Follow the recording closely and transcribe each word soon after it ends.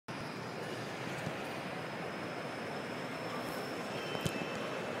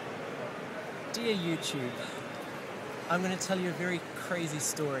Dear YouTube, I'm going to tell you a very crazy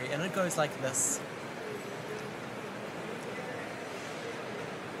story, and it goes like this.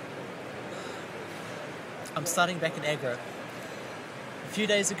 I'm starting back in aggro. A few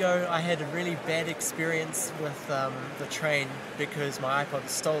days ago I had a really bad experience with the train because my iPod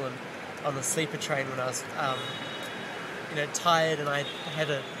was stolen on the sleeper train when I was tired, and I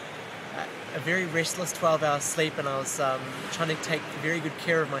had a very restless 12-hour sleep, and I was trying to take very good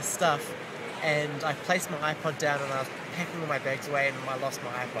care of my stuff, and I placed my iPod down and I was packing all my bags away and I lost my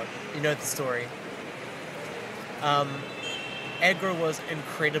iPod. You know the story. Agra was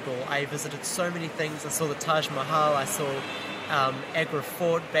incredible. I visited so many things. I saw the Taj Mahal, I saw Agra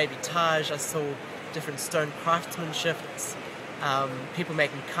Fort, Baby Taj, I saw different stone craftsmanship, people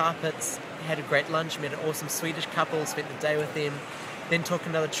making carpets, had a great lunch, met an awesome Swedish couple, spent the day with them, then took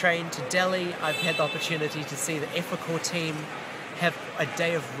another train to Delhi. I've had the opportunity to see the Efficor team have a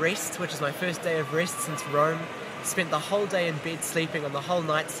day of rest, which is my first day of rest since Rome. Spent the whole day in bed sleeping, and the whole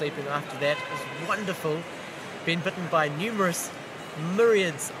night sleeping after that. It was wonderful. Been bitten by myriads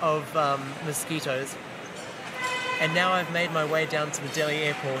of mosquitoes, and now I've made my way down to the Delhi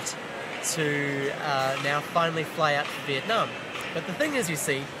airport to now finally fly out for Vietnam. But the thing is, you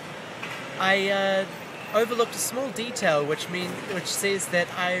see, I overlooked a small detail which says that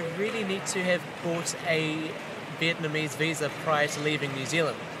I really need to have bought a Vietnamese visa prior to leaving New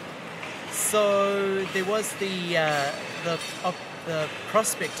Zealand. So there was the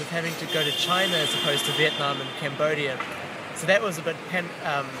prospect of having to go to China as opposed to Vietnam and Cambodia. So that was a bit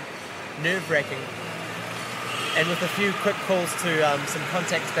nerve-wracking. And with a few quick calls to some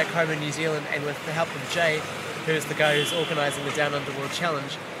contacts back home in New Zealand, and with the help of Jay, who's the guy who's organising the Down Under World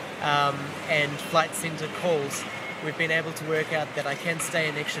Challenge, and Flight Centre calls, we've been able to work out that I can stay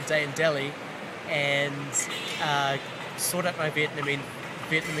an extra day in Delhi and sort out my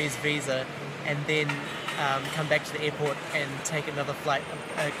Vietnamese visa, and then come back to the airport and take another flight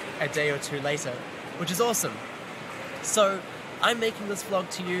a day or two later, which is awesome. So I'm making this vlog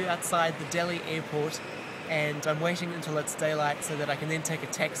to you outside the Delhi airport, and I'm waiting until it's daylight so that I can then take a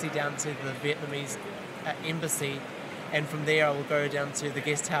taxi down to the Vietnamese embassy, and from there I will go down to the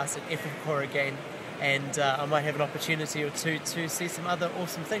guest house at Efficor again, and I might have an opportunity or two to see some other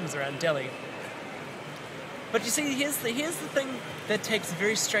awesome things around Delhi. But you see, here's the thing that takes a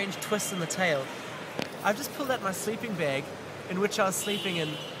very strange twist in the tale. I've just pulled out my sleeping bag, in which I was sleeping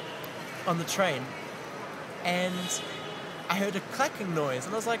in on the train, and I heard a clacking noise,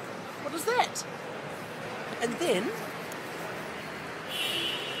 and I was like, what is that? And then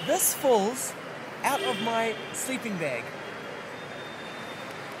this falls out of my sleeping bag.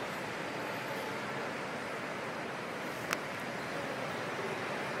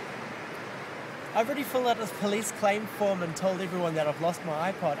 I've already filled out this police claim form and told everyone that I've lost my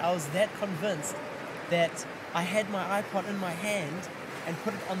iPod. I was that convinced that I had my iPod in my hand and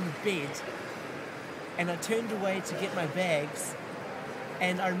put it on the bed, and I turned away to get my bags,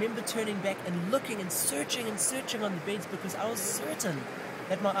 and I remember turning back and looking and searching on the beds because I was certain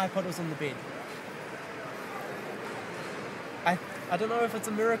that my iPod was on the bed. I don't know if it's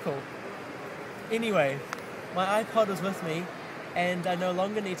a miracle. Anyway, my iPod was with me, and I no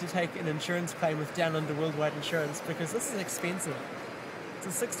longer need to take an insurance claim with Down Under Worldwide Insurance because this is expensive. It's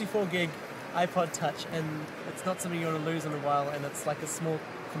a 64 gig iPod Touch, and it's not something you want to lose in a while, and it's like a small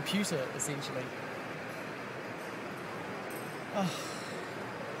computer essentially. Oh.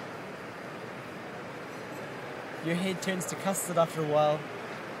 Your head turns to custard after a while,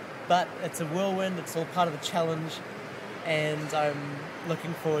 but it's a whirlwind, it's all part of the challenge, and I'm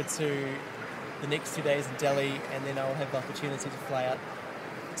looking forward to the next 2 days in Delhi, and then I'll have the opportunity to fly out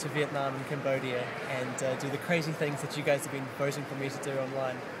to Vietnam and Cambodia and do the crazy things that you guys have been voting for me to do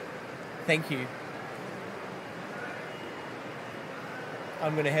online. Thank you.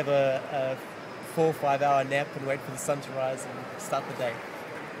 I'm going to have a 4 or 5 hour nap and wait for the sun to rise and start the day.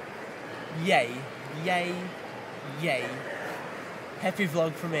 Yay, yay, yay. Happy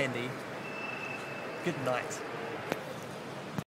vlog from Andy. Good night.